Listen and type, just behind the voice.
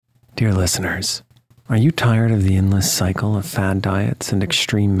Dear listeners, are you tired of the endless cycle of fad diets and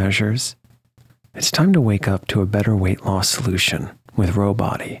extreme measures? It's time to wake up to a better weight loss solution with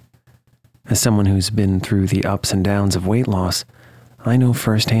Rowbody. As someone who's been through the ups and downs of weight loss, I know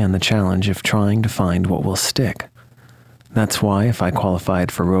firsthand the challenge of trying to find what will stick. That's why if I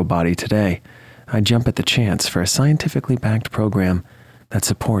qualified for Rowbody today, I'd jump at the chance for a scientifically backed program that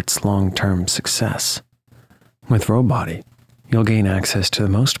supports long-term success. With Rowbody, you'll gain access to the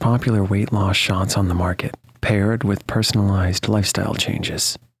most popular weight loss shots on the market, paired with personalized lifestyle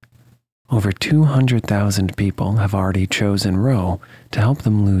changes. Over 200,000 people have already chosen Row to help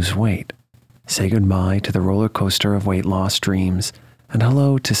them lose weight. Say goodbye to the roller coaster of weight loss dreams and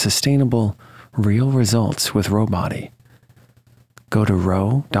hello to sustainable, real results with Rowbody. Go to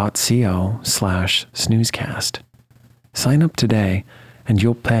row.co/snoozecast. Sign up today and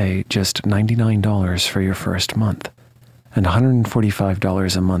you'll pay just $99 for your first month and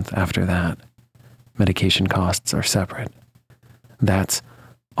 $145 a month after that. Medication costs are separate. That's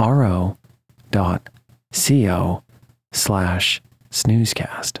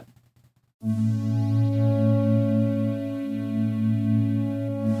ro.co/snoozecast.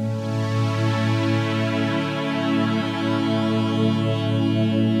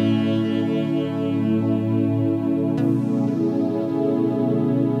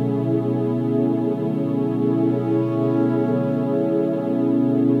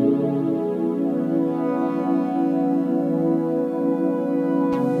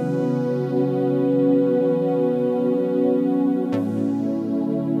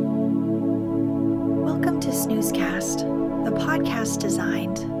 Snoozecast, the podcast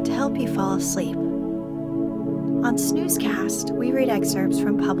designed to help you fall asleep. On Snoozecast, we read excerpts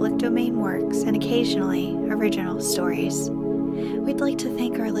from public domain works and occasionally original stories. We'd like to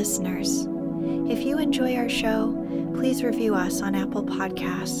thank our listeners. If you enjoy our show, please review us on Apple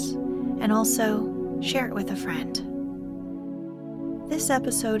Podcasts and also share it with a friend. This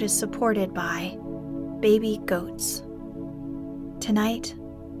episode is supported by Baby Goats. Tonight,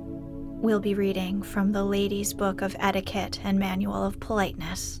 we'll be reading from the Ladies' Book of Etiquette and Manual of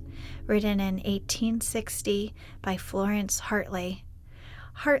Politeness, written in 1860 by Florence Hartley.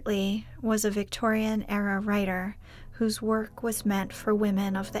 Hartley was a Victorian-era writer whose work was meant for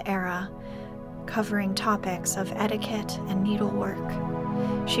women of the era, covering topics of etiquette and needlework.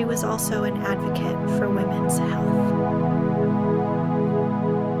 She was also an advocate for women's health.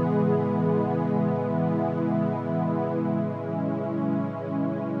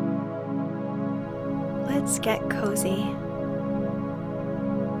 Let's get cozy.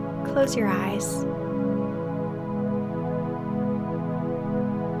 Close your eyes.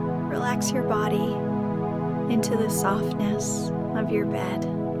 Relax your body into the softness of your bed.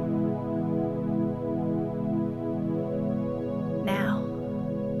 Now,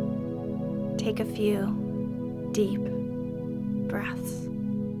 take a few deep breaths.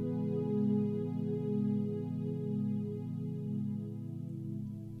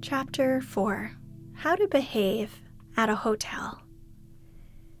 Chapter 4. How to behave at a hotel.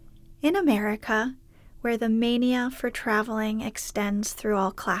 In America, where the mania for traveling extends through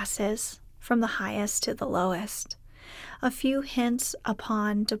all classes, from the highest to the lowest, a few hints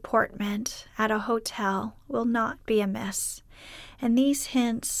upon deportment at a hotel will not be amiss, and these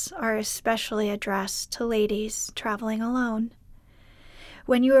hints are especially addressed to ladies traveling alone.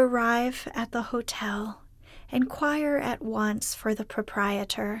 When you arrive at the hotel, inquire at once for the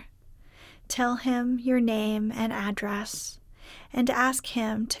proprietor. Tell him your name and address, and ask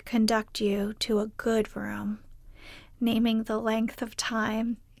him to conduct you to a good room, naming the length of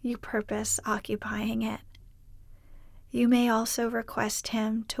time you purpose occupying it. You may also request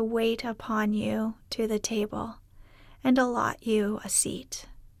him to wait upon you to the table and allot you a seat.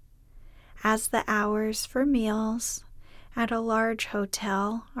 As the hours for meals at a large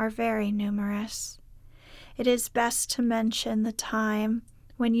hotel are very numerous, it is best to mention the time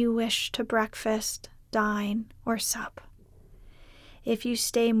when you wish to breakfast, dine, or sup. If you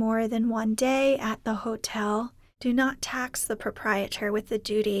stay more than one day at the hotel, do not tax the proprietor with the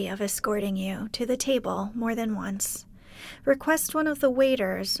duty of escorting you to the table more than once. Request one of the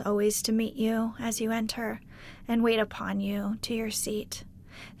waiters always to meet you as you enter and wait upon you to your seat.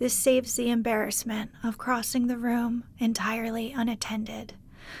 This saves the embarrassment of crossing the room entirely unattended,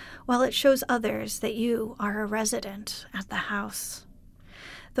 while it shows others that you are a resident at the house.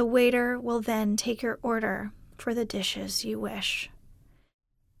 The waiter will then take your order for the dishes you wish.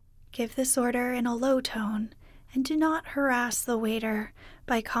 Give this order in a low tone and do not harass the waiter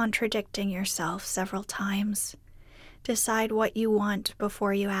by contradicting yourself several times. Decide what you want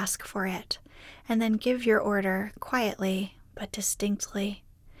before you ask for it, and then give your order quietly but distinctly.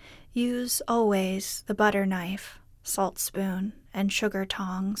 Use always the butter knife, salt spoon, and sugar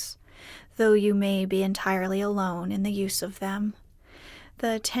tongs, though you may be entirely alone in the use of them.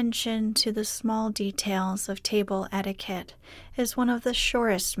 The attention to the small details of table etiquette is one of the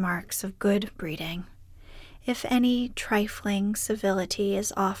surest marks of good breeding. If any trifling civility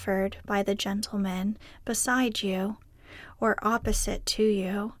is offered by the gentleman beside you or opposite to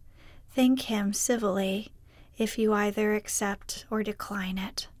you, thank him civilly if you either accept or decline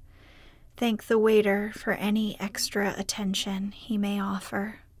it. Thank the waiter for any extra attention he may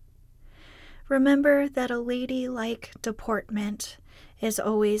offer. Remember that a ladylike deportment is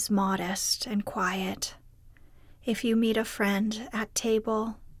always modest and quiet. If you meet a friend at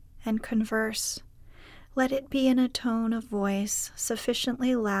table and converse, let it be in a tone of voice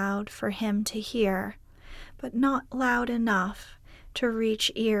sufficiently loud for him to hear, but not loud enough to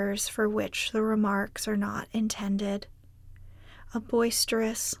reach ears for which the remarks are not intended. A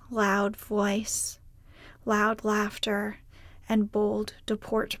boisterous, loud voice, loud laughter, and bold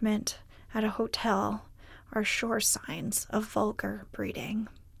deportment at a hotel are sure signs of vulgar breeding.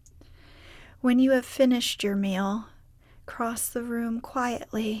 When you have finished your meal, cross the room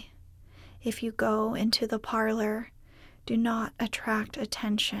quietly. If you go into the parlor, do not attract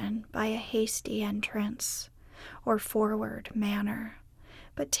attention by a hasty entrance or forward manner,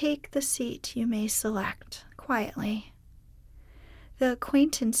 but take the seat you may select quietly. The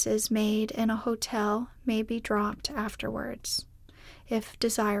acquaintances made in a hotel may be dropped afterwards, if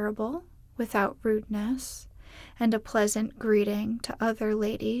desirable, without rudeness, and a pleasant greeting to other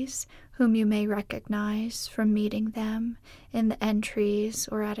ladies whom you may recognize from meeting them in the entries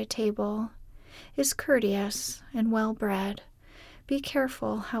or at a table is courteous and well-bred. Be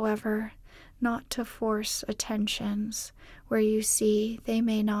careful, however, not to force attentions where you see they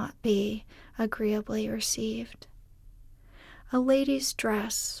may not be agreeably received. A lady's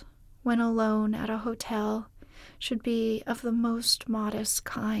dress, when alone at a hotel, should be of the most modest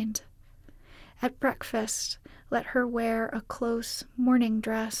kind. At breakfast, let her wear a close morning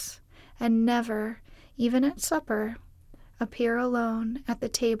dress, and never, even at supper, appear alone at the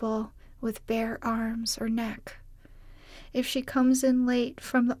table with bare arms or neck. If she comes in late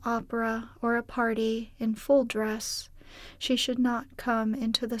from the opera or a party in full dress, she should not come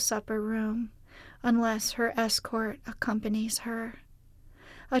into the supper room unless her escort accompanies her.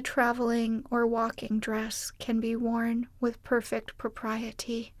 A traveling or walking dress can be worn with perfect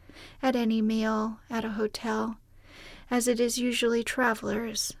propriety at any meal at a hotel, as it is usually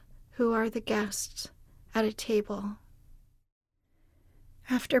travelers who are the guests at a table.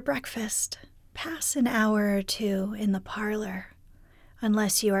 After breakfast, pass an hour or two in the parlor,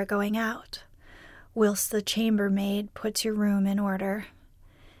 unless you are going out, whilst the chambermaid puts your room in order.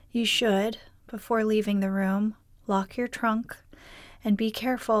 You should, before leaving the room, lock your trunk, and be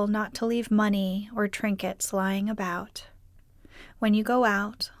careful not to leave money or trinkets lying about. When you go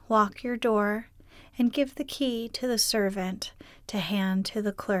out, lock your door and give the key to the servant to hand to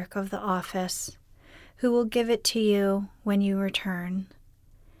the clerk of the office, who will give it to you when you return.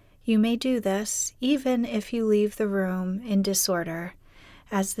 You may do this even if you leave the room in disorder,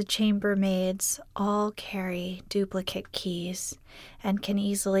 as the chambermaids all carry duplicate keys and can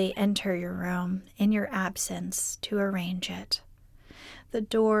easily enter your room in your absence to arrange it. The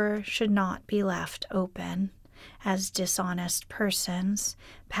door should not be left open, as dishonest persons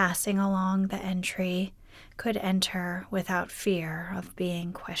passing along the entry could enter without fear of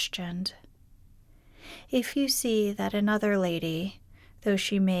being questioned. If you see that another lady, though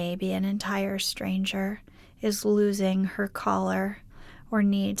she may be an entire stranger, is losing her collar or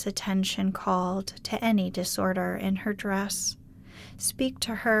needs attention called to any disorder in her dress, speak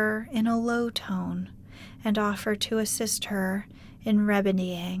to her in a low tone and offer to assist her in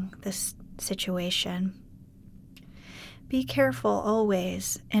remedying this situation. Be careful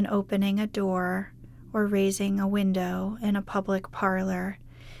always in opening a door or raising a window in a public parlor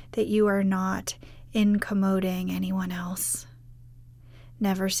that you are not incommoding anyone else.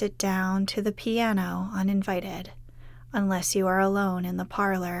 Never sit down to the piano uninvited, unless you are alone in the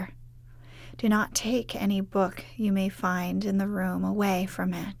parlor. Do not take any book you may find in the room away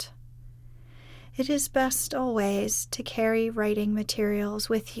from it. It is best always to carry writing materials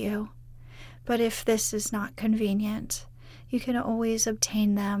with you, but if this is not convenient, you can always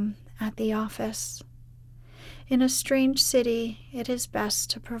obtain them at the office. In a strange city, it is best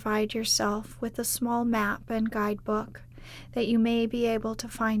to provide yourself with a small map and guidebook that you may be able to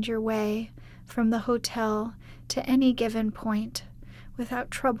find your way from the hotel to any given point without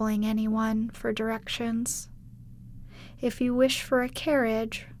troubling anyone for directions. If you wish for a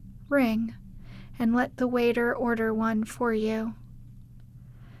carriage, ring and let the waiter order one for you.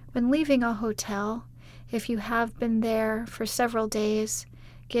 When leaving a hotel, if you have been there for several days,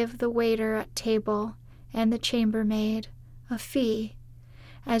 give the waiter at table and the chambermaid a fee,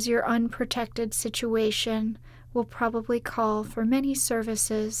 as your unprotected situation will probably call for many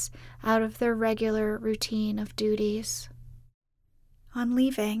services out of their regular routine of duties. On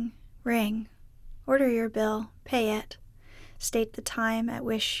leaving, ring, order your bill, pay it, state the time at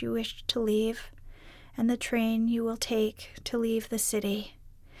which you wish to leave, and the train you will take to leave the city.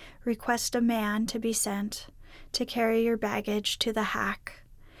 Request a man to be sent to carry your baggage to the hack,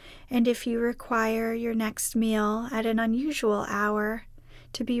 and if you require your next meal at an unusual hour,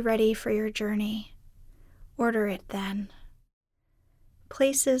 to be ready for your journey. Order it then.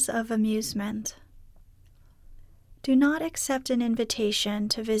 Places of amusement. Do not accept an invitation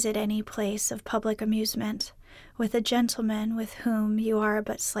to visit any place of public amusement with a gentleman with whom you are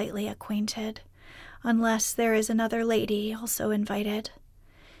but slightly acquainted, unless there is another lady also invited.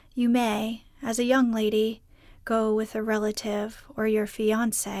 You may, as a young lady, go with a relative or your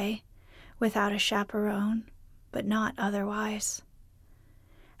fiancé without a chaperone, but not otherwise.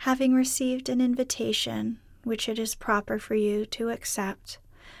 Having received an invitation which it is proper for you to accept,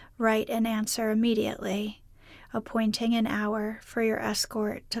 write an answer immediately, appointing an hour for your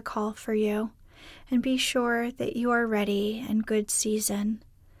escort to call for you, and be sure that you are ready in good season.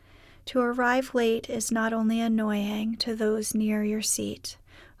 To arrive late is not only annoying to those near your seat,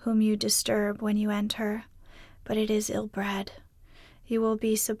 whom you disturb when you enter, but it is ill-bred. You will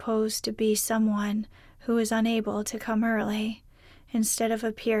be supposed to be someone who is unable to come early, instead of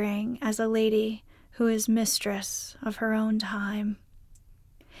appearing as a lady who is mistress of her own time.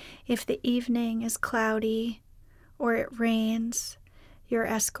 If the evening is cloudy or it rains, your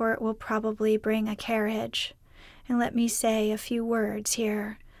escort will probably bring a carriage, and let me say a few words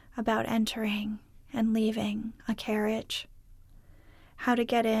here about entering and leaving a carriage. How to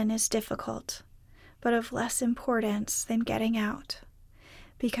get in is difficult, but of less importance than getting out,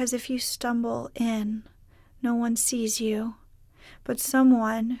 because if you stumble in, no one sees you, but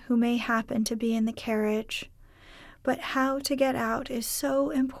someone who may happen to be in the carriage. But how to get out is so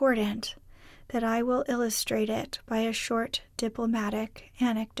important that I will illustrate it by a short diplomatic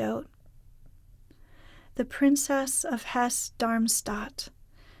anecdote. The Princess of Hesse-Darmstadt,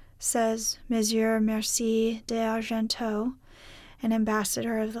 says Monsieur Mercier d'Argenteau, an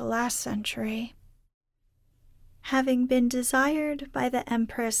ambassador of the last century, having been desired by the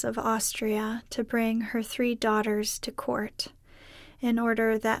Empress of Austria to bring her 3 daughters to court, in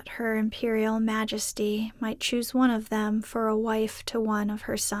order that her imperial majesty might choose one of them for a wife to one of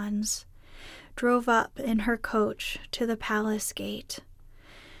her sons, drove up in her coach to the palace gate.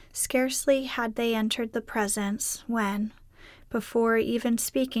 Scarcely had they entered the presence when, before even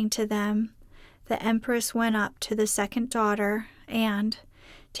speaking to them, the Empress went up to the second daughter and,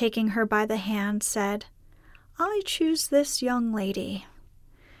 taking her by the hand, said, "I choose this young lady."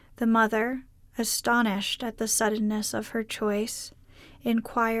 The mother, astonished at the suddenness of her choice,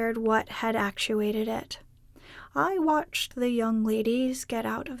 inquired what had actuated it. "I watched the young ladies get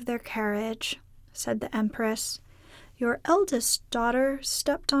out of their carriage," said the Empress. "Your eldest daughter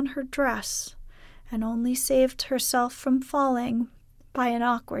stepped on her dress, and only saved herself from falling by an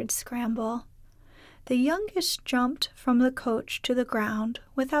awkward scramble. The youngest jumped from the coach to the ground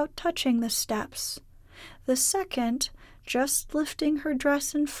without touching the steps. The second, just lifting her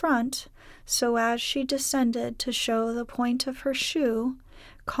dress in front, so as she descended to show the point of her shoe,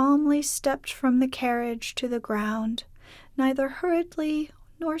 calmly stepped from the carriage to the ground, neither hurriedly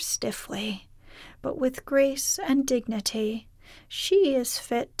nor stiffly, but with grace and dignity. She is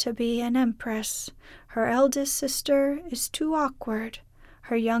fit to be an empress. Her eldest sister is too awkward,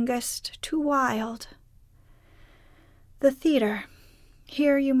 her youngest too wild." The theater.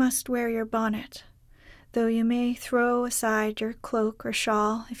 Here you must wear your bonnet, though you may throw aside your cloak or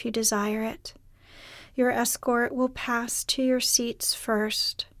shawl if you desire it. Your escort will pass to your seats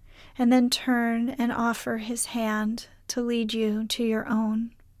first, and then turn and offer his hand to lead you to your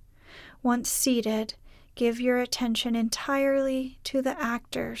own. Once seated, give your attention entirely to the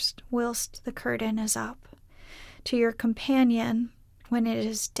actors whilst the curtain is up, to your companion when it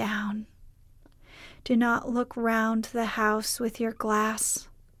is down. Do not look round the house with your glass.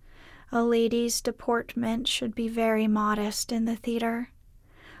 A lady's deportment should be very modest in the theater.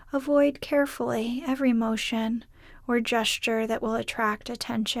 Avoid carefully every motion or gesture that will attract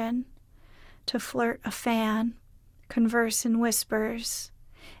attention. To flirt a fan, converse in whispers,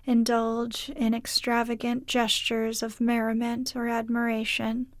 indulge in extravagant gestures of merriment or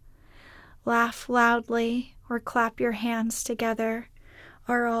admiration, laugh loudly or clap your hands together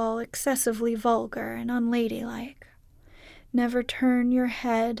are all excessively vulgar and unladylike. Never turn your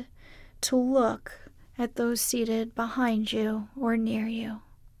head to look at those seated behind you or near you.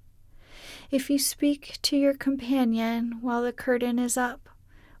 If you speak to your companion while the curtain is up,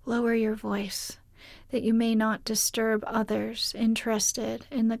 lower your voice, that you may not disturb others interested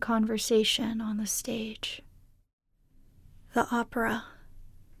in the conversation on the stage. The opera.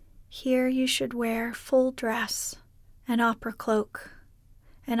 Here you should wear full dress, an opera cloak,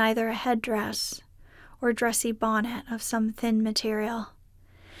 and either a headdress or dressy bonnet of some thin material.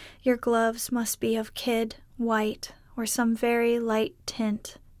 Your gloves must be of kid, white, or some very light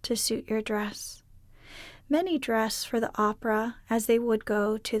tint to suit your dress. Many dress for the opera as they would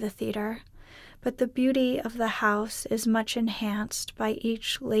go to the theater, but the beauty of the house is much enhanced by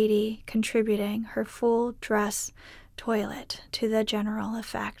each lady contributing her full dress toilet to the general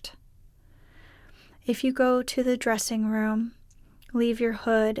effect. If you go to the dressing room, leave your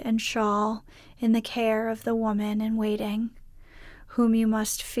hood and shawl in the care of the woman in waiting, whom you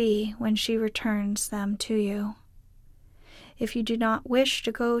must fee when she returns them to you. If you do not wish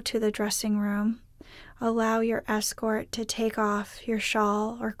to go to the dressing room, allow your escort to take off your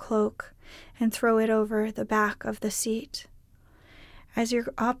shawl or cloak and throw it over the back of the seat. As your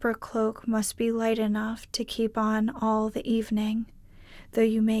opera cloak must be light enough to keep on all the evening, though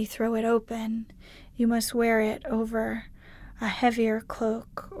you may throw it open, you must wear it over a heavier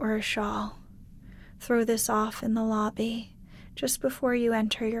cloak or a shawl. Throw this off in the lobby just before you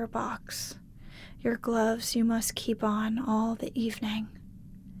enter your box. Your gloves you must keep on all the evening.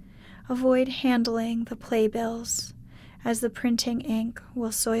 Avoid handling the playbills, as the printing ink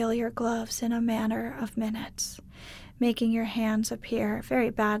will soil your gloves in a matter of minutes, making your hands appear very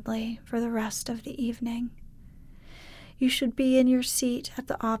badly for the rest of the evening. You should be in your seat at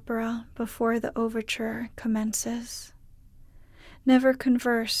the opera before the overture commences. Never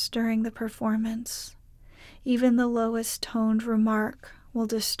converse during the performance. Even the lowest toned remark will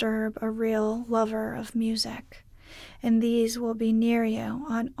disturb a real lover of music, and these will be near you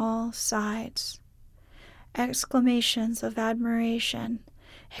on all sides. Exclamations of admiration,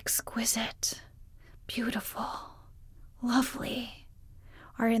 exquisite, beautiful, lovely,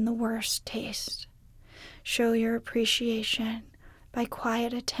 are in the worst taste. Show your appreciation by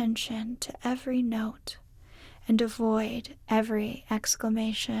quiet attention to every note, and avoid every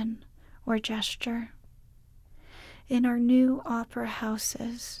exclamation or gesture. In our new opera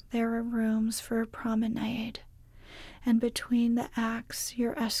houses, there are rooms for a promenade, and between the acts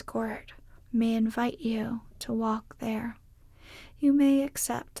your escort may invite you to walk there. You may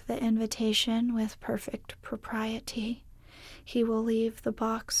accept the invitation with perfect propriety. He will leave the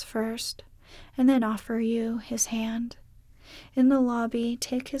box first, and then offer you his hand. In the lobby,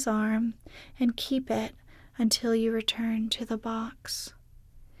 take his arm and keep it until you return to the box.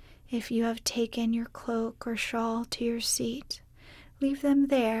 If you have taken your cloak or shawl to your seat, leave them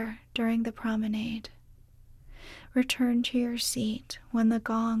there during the promenade. Return to your seat when the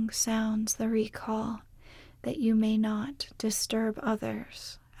gong sounds the recall, that you may not disturb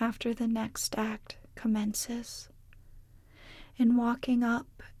others after the next act commences. In walking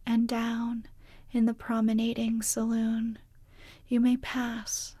up and down in the promenading saloon, you may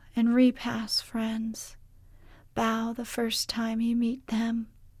pass and repass friends. Bow the first time you meet them,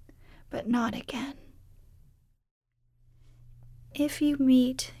 but not again. If you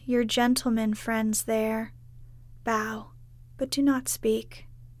meet your gentlemen friends there, bow, but do not speak.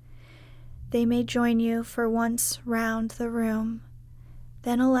 They may join you for once round the room,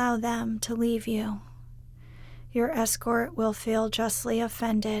 then allow them to leave you. Your escort will feel justly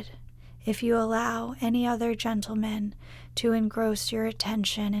offended if you allow any other gentleman to engross your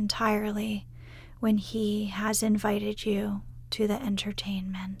attention entirely when he has invited you to the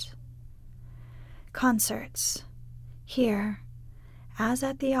entertainment. Concerts. Here, as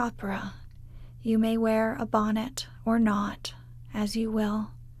at the opera, you may wear a bonnet or not, as you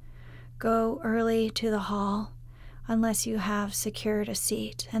will. Go early to the hall, unless you have secured a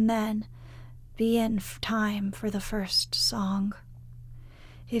seat, and then be in time for the first song.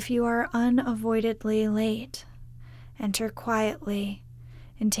 If you are unavoidably late, enter quietly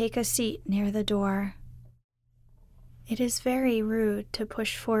and take a seat near the door. It is very rude to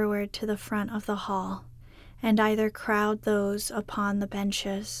push forward to the front of the hall and either crowd those upon the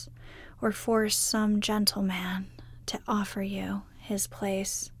benches or force some gentleman to offer you his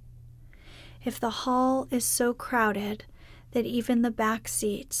place. If the hall is so crowded that even the back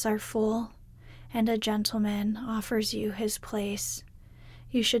seats are full and a gentleman offers you his place,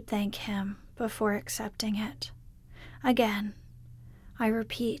 you should thank him before accepting it. Again, I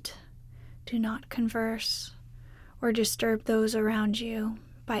repeat, do not converse or disturb those around you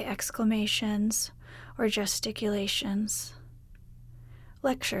by exclamations or gesticulations.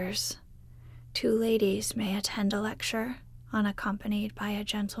 Lectures. 2 ladies may attend a lecture unaccompanied by a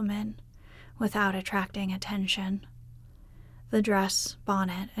gentleman without attracting attention. The dress,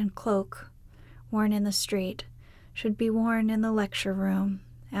 bonnet, and cloak worn in the street should be worn in the lecture room,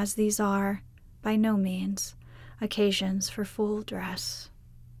 as these are, by no means, occasions for full dress.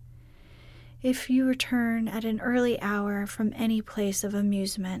 If you return at an early hour from any place of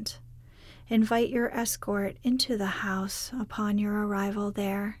amusement, invite your escort into the house upon your arrival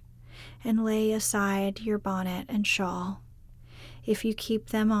there, and lay aside your bonnet and shawl. If you keep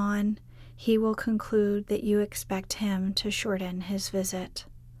them on, he will conclude that you expect him to shorten his visit.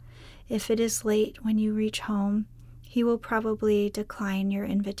 If it is late when you reach home, he will probably decline your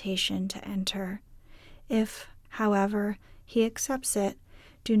invitation to enter. If, however, he accepts it,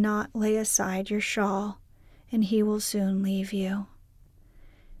 do not lay aside your shawl, and he will soon leave you.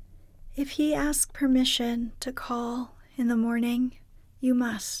 If he asks permission to call in the morning, you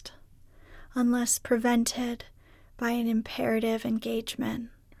must. Unless prevented by an imperative engagement,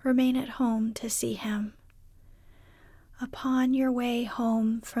 remain at home to see him. Upon your way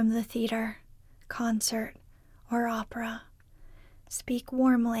home from the theater, concert, or opera, speak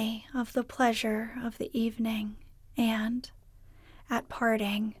warmly of the pleasure of the evening and, at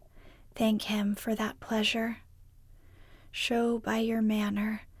parting, thank him for that pleasure. Show by your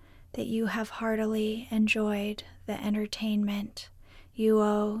manner that you have heartily enjoyed the entertainment you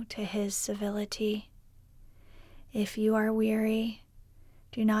owe to his civility. If you are weary,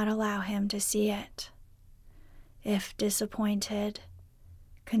 do not allow him to see it. If disappointed,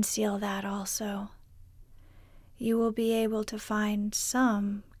 conceal that also. You will be able to find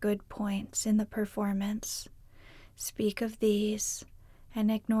some good points in the performance. Speak of these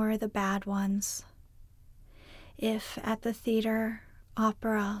and ignore the bad ones. If at the theater,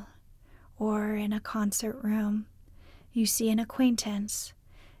 opera, or in a concert room you see an acquaintance,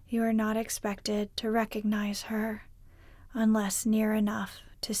 you are not expected to recognize her unless near enough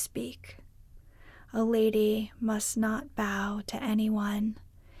to speak. A lady must not bow to anyone,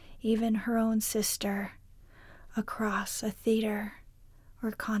 even her own sister, across a theater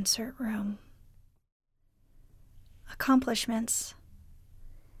or concert room. Accomplishments.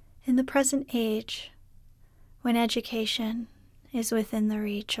 In the present age, when education is within the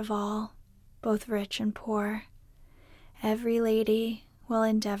reach of all, both rich and poor, every lady will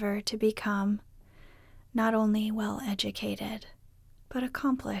endeavor to become not only well educated, but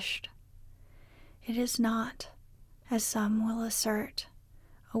accomplished. It is not, as some will assert,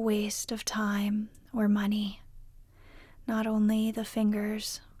 a waste of time or money. Not only the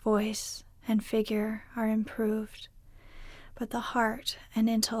fingers, voice, and figure are improved, but the heart and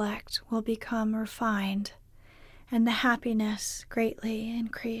intellect will become refined, and the happiness greatly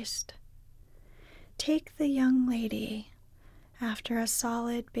increased. Take the young lady, after a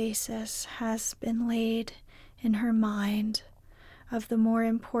solid basis has been laid in her mind of the more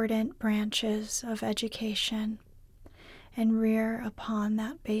important branches of education, and rear upon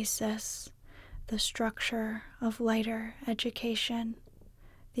that basis the structure of lighter education,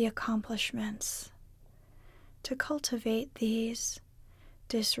 the accomplishments. To cultivate these,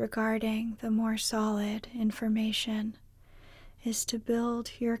 disregarding the more solid information, is to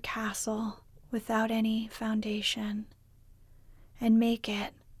build your castle without any foundation, and make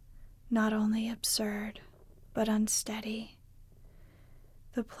it not only absurd, but unsteady.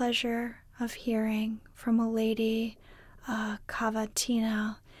 The pleasure of hearing from a lady a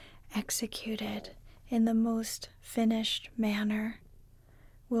cavatina executed in the most finished manner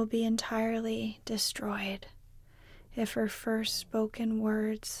will be entirely destroyed if her first spoken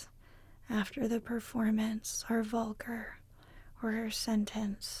words after the performance are vulgar or her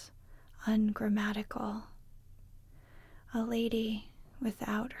sentence ungrammatical. A lady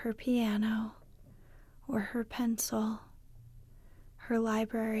without her piano or her pencil, her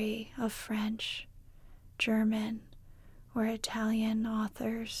library of French, German, or Italian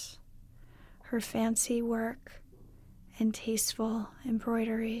authors, her fancy work and tasteful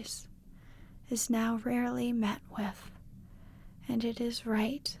embroideries, is now rarely met with, and it is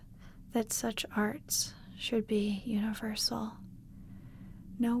right that such arts should be universal.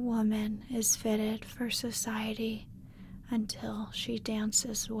 No woman is fitted for society until she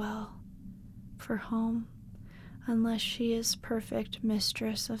dances well, for home, unless she is perfect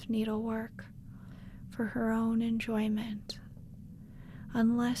mistress of needlework, for her own enjoyment,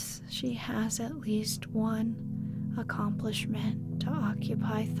 unless she has at least one accomplishment to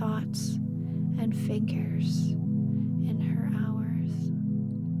occupy thoughts and figures in